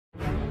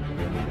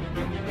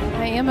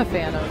am a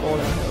fan of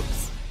Golden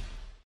Hoops.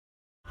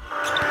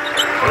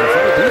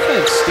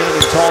 Defense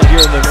standing tall here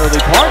in the early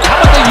part.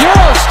 How about the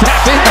Euro step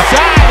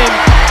inside, and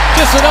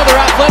just another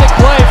athletic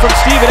play from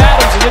Steven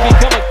Adams, and they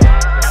become a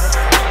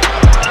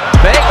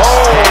fakes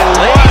and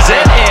lays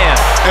it in.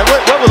 And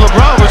what was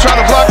LeBron was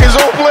trying to block his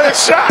own player's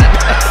shot.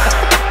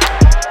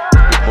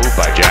 Good move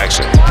by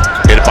Jackson.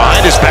 Hit it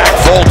behind his back.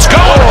 Fultz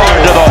going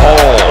hard to the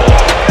hole.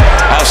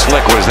 How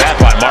slick was that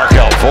by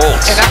Markelle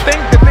Fultz? And I think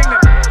the thing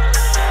that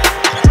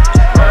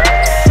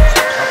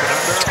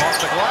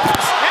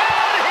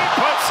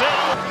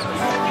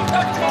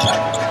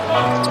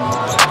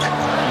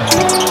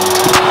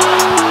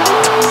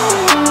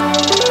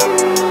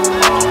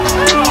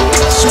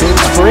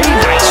spins free,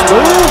 nice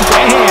move,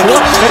 and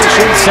what a finish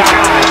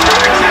inside.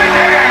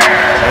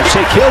 Let's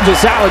say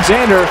Gilgeous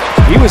Alexander,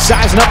 he was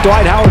sizing up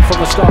Dwight Howard from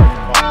the start.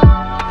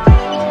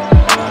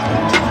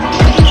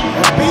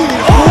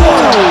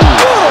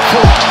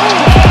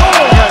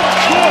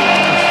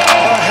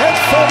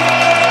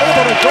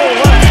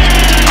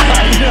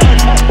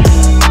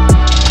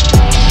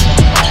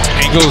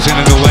 Goes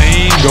into the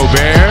lane,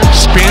 Gobert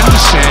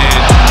spins and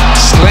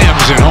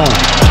slams it home.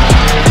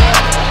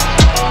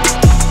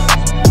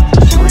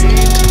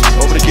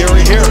 Over to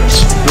Gary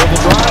Harris.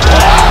 Dribble drive.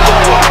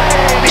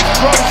 he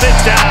throws it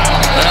down.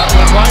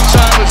 When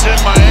Whiteside was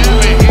in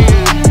Miami,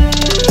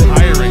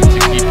 Hiring to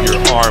keep your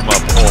arm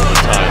up all the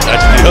time.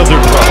 That's the other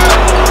problem.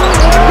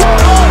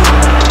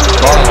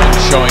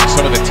 Garland showing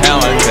some of the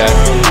talent that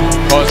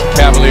caused the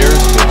Cavaliers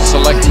to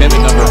select him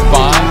at number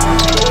 5.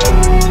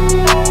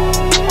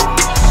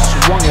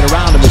 Swung it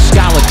around, and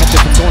Muscala kept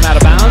it from going out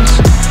of bounds.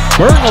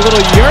 Burton, a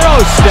little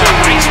Euro step.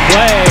 Nice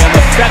play, and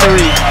the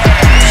feathery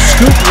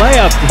scoop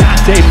layup.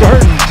 Dave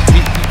Burton.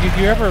 Did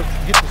you ever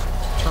get this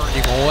turned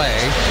him away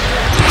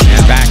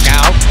and back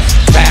out?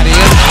 That is,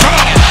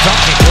 and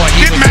Duncan, boy,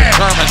 he was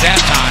determined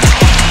that time.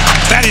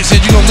 That is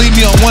it. You're going to leave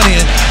me on one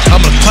end,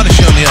 I'm going to punish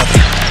you on the other.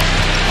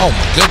 Oh,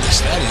 my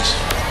goodness, that is.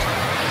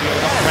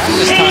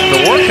 Practice time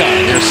to work on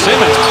it. Here's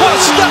Simmons.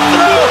 Stuck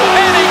through,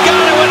 and he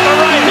got it with the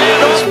right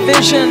hand. His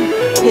vision,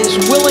 his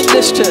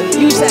willingness to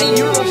use that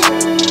Euro.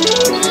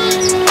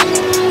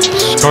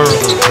 Oh,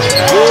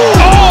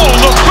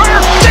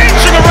 LeVert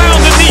dancing around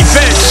the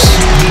defense.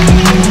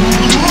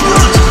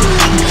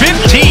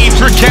 15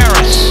 for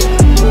Karras.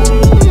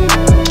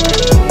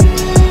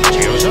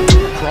 Gioza,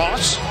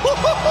 cross.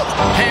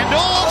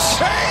 Handles.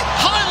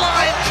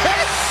 Highlight.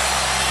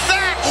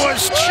 That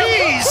was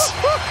cheese.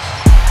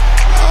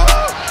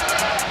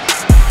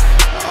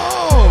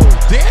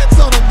 Dance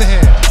on him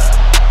there.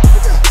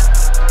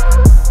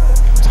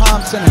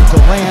 Thompson and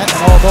Durant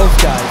and all those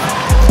guys.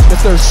 If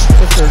they're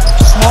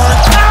smart,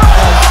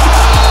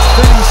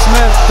 Finney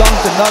Smith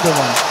dunked another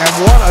one. and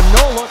what a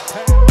no-look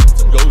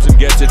pass. Goes and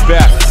gets it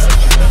back.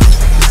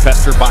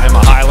 Pestered by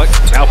Mihalik.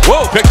 Now,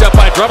 whoa, picked up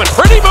by Drummond.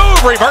 Pretty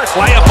move. Reverse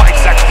layup by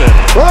Sexton.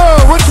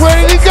 Whoa, which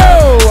way did he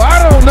go?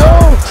 I don't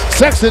know.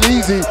 Sexton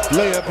easy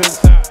layup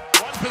inside.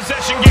 One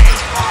possession game.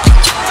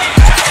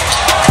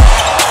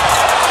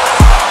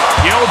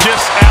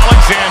 Gilgeous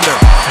Alexander.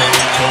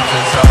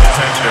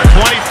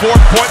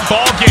 24-point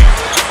ball game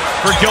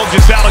for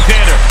Gilgeous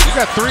Alexander. You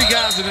got 3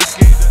 guys in this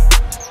game.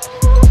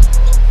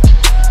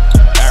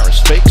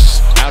 Harris fakes.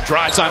 Now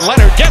drives on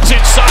Leonard. Gets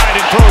inside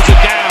and throws it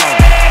down.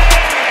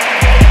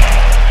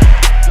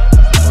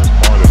 First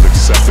part of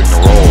accepting the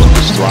role and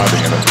just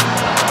thriving in it.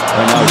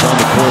 Right now he's on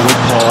the court with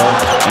Paul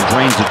and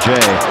drains to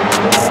Jay.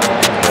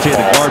 Jay,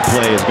 the guard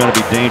play is going to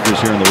be dangerous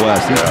here in the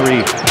West. These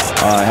 3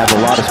 have a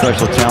lot of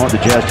special talent. The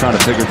Jazz trying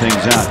to figure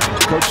things out.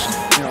 Coach.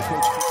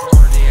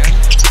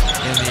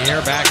 In the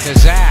air, back to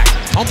Zach.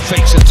 Pump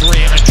fakes a 3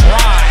 and a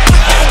drive.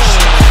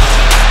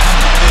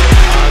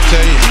 I'll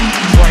tell you.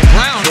 Troy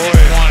Brown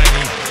didn't want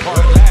any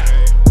part of that.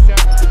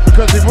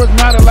 Because he was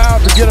not allowed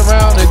to get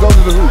around and go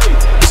to the hoop.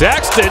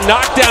 Sexton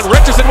knocked down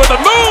Richardson with a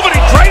move, and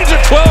he drains a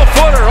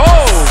 12-footer.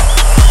 Oh,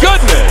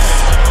 goodness.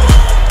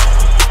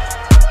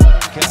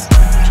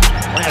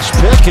 Last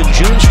pick in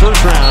June's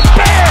first round.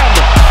 Bam!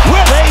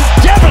 With a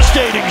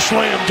devastating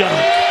slam dunk.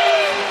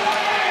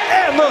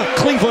 And the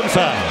Cleveland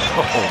foul.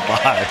 Oh,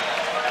 my.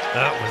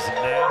 That was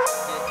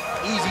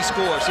nasty. Easy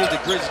score. See if the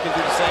Grizzlies can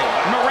do the same.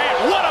 Morant,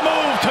 what a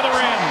move to the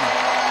rim.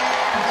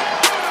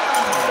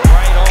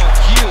 Right on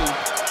cue.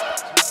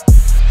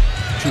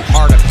 Too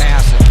hard a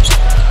pass in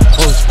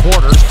close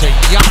quarters to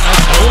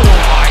Giannis. Oh,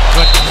 my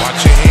goodness.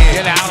 Watch your hand.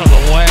 Get out of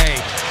the way.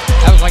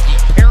 That was like he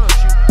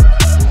parachuted.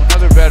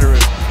 Another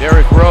veteran,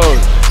 Derrick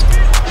Rose.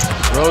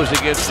 Rose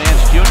against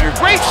Nance Jr.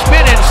 Great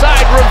spin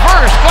inside,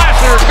 reverse,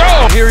 Glasser,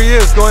 go! Here he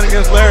is going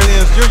against Larry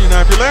Nance Jr.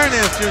 Now, if you're Larry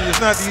Nance Jr., it's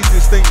not the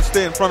easiest thing to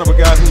stay in front of a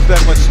guy who's that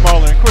much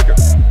smaller and quicker.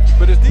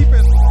 But his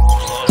defense...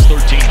 Last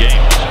 13 games.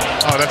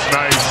 Oh, that's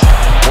nice.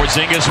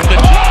 Porzingis with the...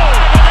 Oh,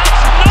 that's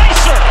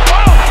nicer!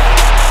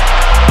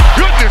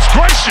 Oh! Goodness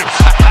gracious!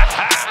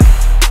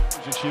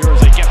 This year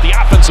as they get the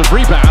offensive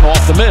rebound off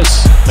the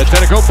miss.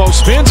 Antetokounmpo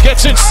spins,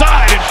 gets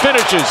inside, and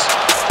finishes.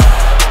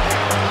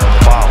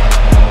 Wow.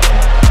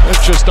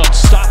 It's just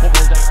unstoppable.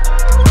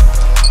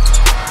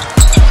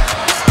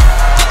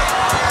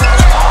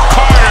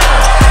 Carter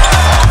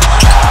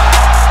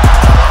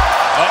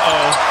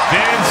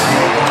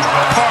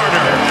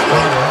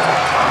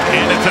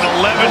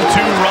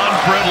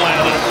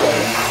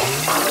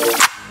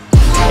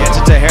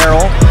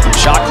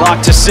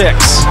to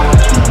 6.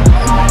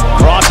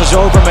 Crosses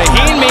over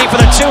Mahinmi for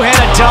the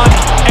two-handed dunk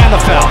and the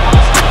foul.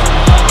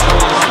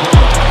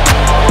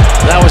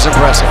 That was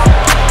impressive.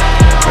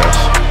 Yes.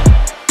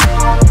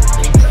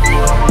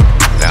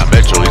 Now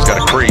Mitchell, he's got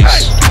a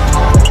crease.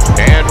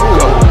 And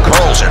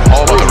curls it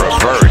home on the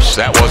reverse.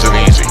 That wasn't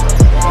easy.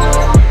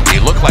 He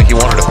looked like he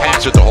wanted to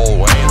pass it the whole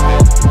way.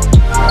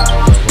 A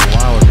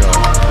while ago.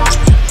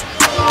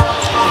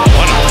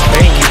 What a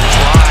bacon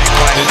drive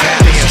by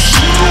Thaddeus.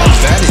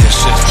 Thaddeus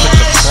just put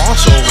the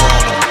crossover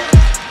on him.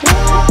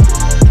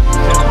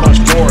 Plus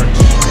George.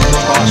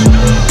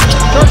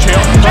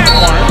 Churchill, back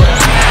corner,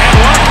 and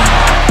one.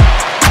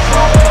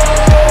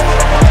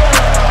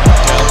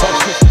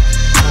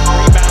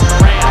 Rebound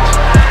Durant.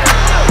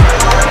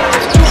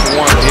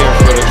 2-1 here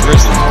for the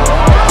Grizzlies.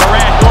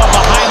 Durant going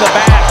behind the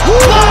back.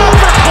 Love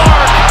for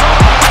Clark.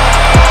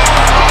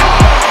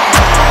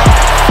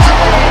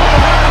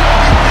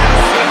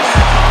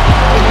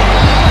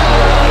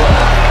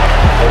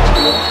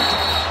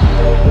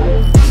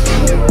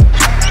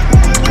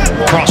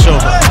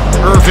 Crossover.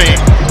 Irving.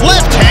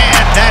 Left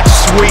hand. That's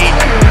sweet.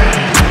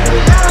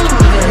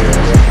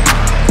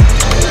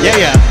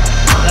 Yeah.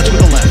 That's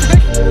with the left.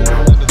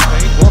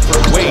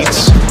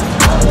 Waits.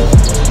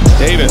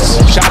 Davis.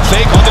 Shot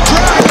fake on the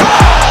drive.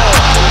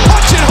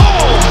 Punch it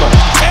home.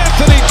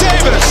 Anthony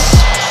Davis.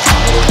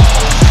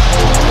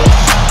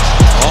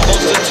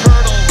 Almost a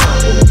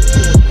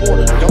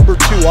turnover. Number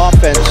 2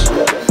 offense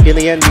in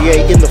the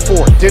NBA in the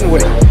 4th.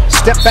 Dinwiddie.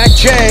 Step back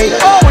Jay.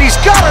 Oh, he's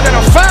got it and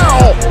a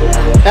foul.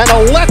 An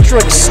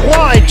electric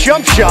slide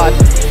jump shot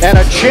and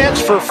a chance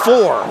for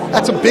 4.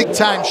 That's a big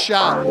time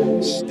shot.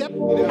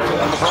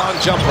 LeBron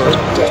jumper.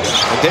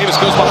 And Davis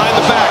goes behind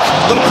the back.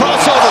 Little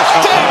crossover.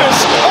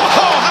 Davis. Oh,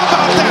 how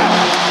about that?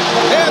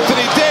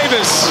 Anthony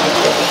Davis.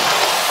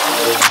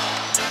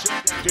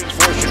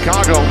 For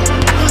Chicago.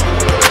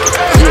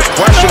 He was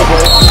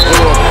questionable.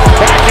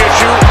 Back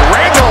issue.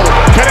 Randall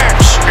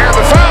connects and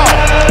the foul.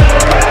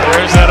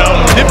 There's that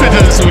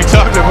omnipotence we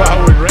talked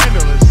about with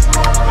Randall.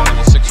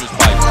 The Sixers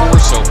by 4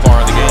 so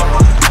far in the game.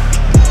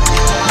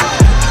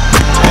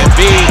 And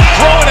B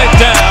throwing it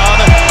down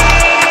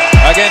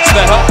against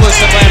the helpless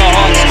Atlanta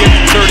Hawks,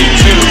 getting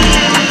 32.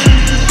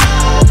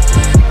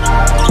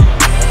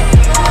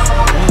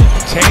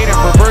 Tatum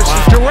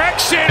reverses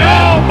direction.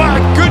 Oh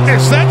my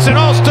goodness, that's an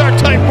all-star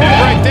type move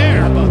right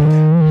there.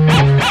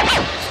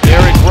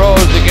 Derrick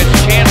Rose against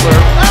Chandler.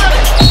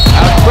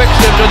 Out quicks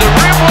him to the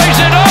rim, lays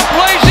it up,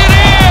 lays it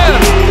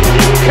in.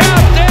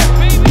 Count that,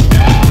 baby.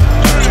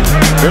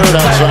 Good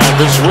outside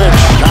the switch.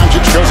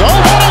 Doncic goes, oh,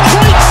 what a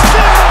great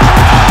step!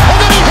 And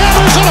then he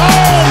hammers it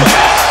home!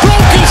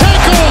 Broke his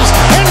ankles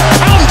and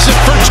pounds it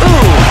for 2.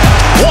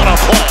 What a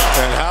play!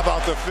 And how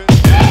about the finish?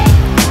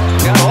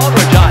 Got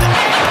Aldridge on it.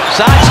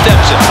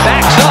 Sidesteps it,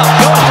 backs up,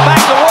 goes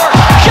back to work.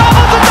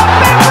 Shovels at the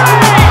memory!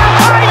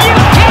 Are you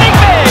kidding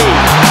me?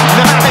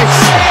 Nice.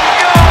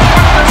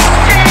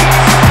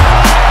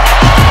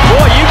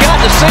 Boy, you got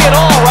to see it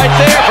all right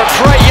there from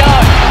Trae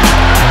Young.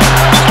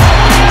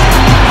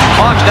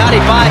 Hawks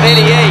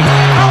 95-88.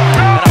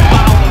 And a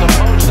foul to the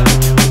post.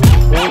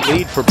 Point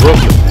lead for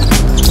Brooklyn.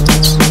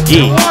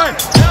 Yee.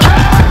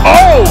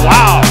 Oh,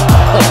 wow.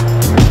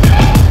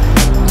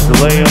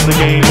 Delay of the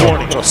game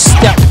warning. Little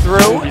step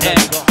through and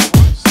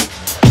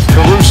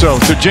Caruso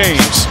to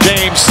James.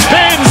 James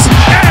spins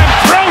and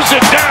throws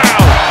it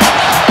down.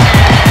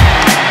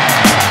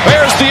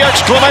 There's the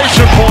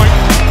exclamation point.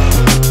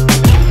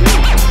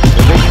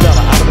 The big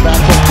fella out of the back.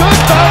 Good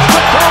pass to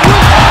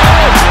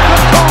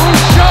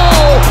Caruso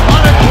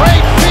on a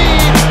great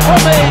feed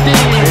from AD.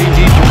 AD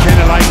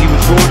pretended like he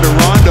was going to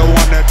Rondo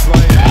on that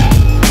play.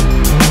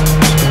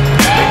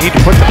 They need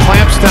to put the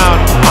clamps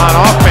down on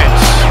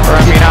offense,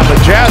 on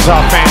the Jazz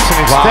offense, and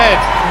instead,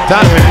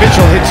 Donovan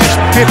Mitchell hits his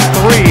 5th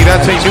 3.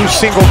 That's a new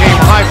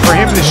single-game high for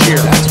him this year.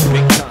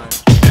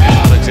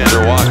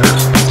 Alexander Walker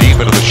deep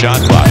into the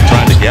shot clock,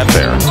 trying to get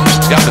there.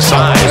 He's got the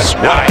size.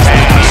 Nice.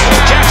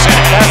 Jackson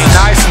Hayes. That's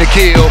nice,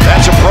 Nikhil.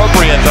 That's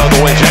appropriate, though,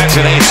 the way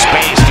Jackson Hayes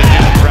spaced it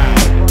in the crowd.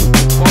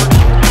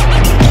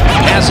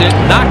 has it,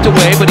 knocked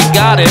away, but he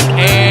got it,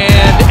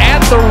 and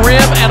at the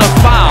rim and a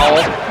foul.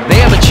 They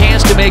have a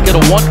chance to make it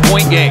a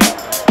one-point game.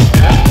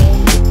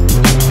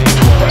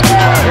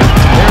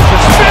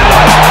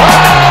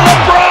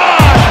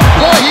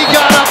 Boy, he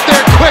got up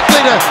there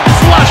quickly to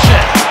flush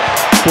it.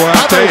 Boy,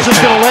 I thought he was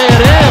just going to lay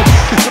it in.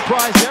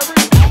 Surprised everyone.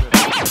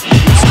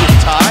 Houston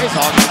ties,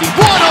 Augustine,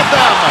 one of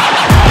them.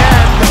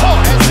 And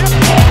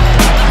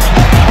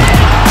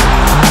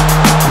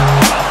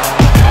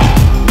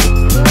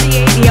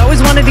He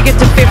always wanted to get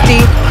to 50,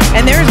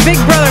 and there's Big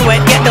Brother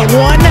went getting to 100.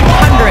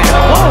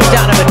 Whoa,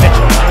 Donovan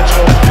Mitchell.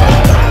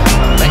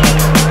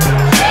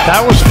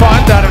 that was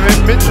fun. Donovan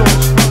Mitchell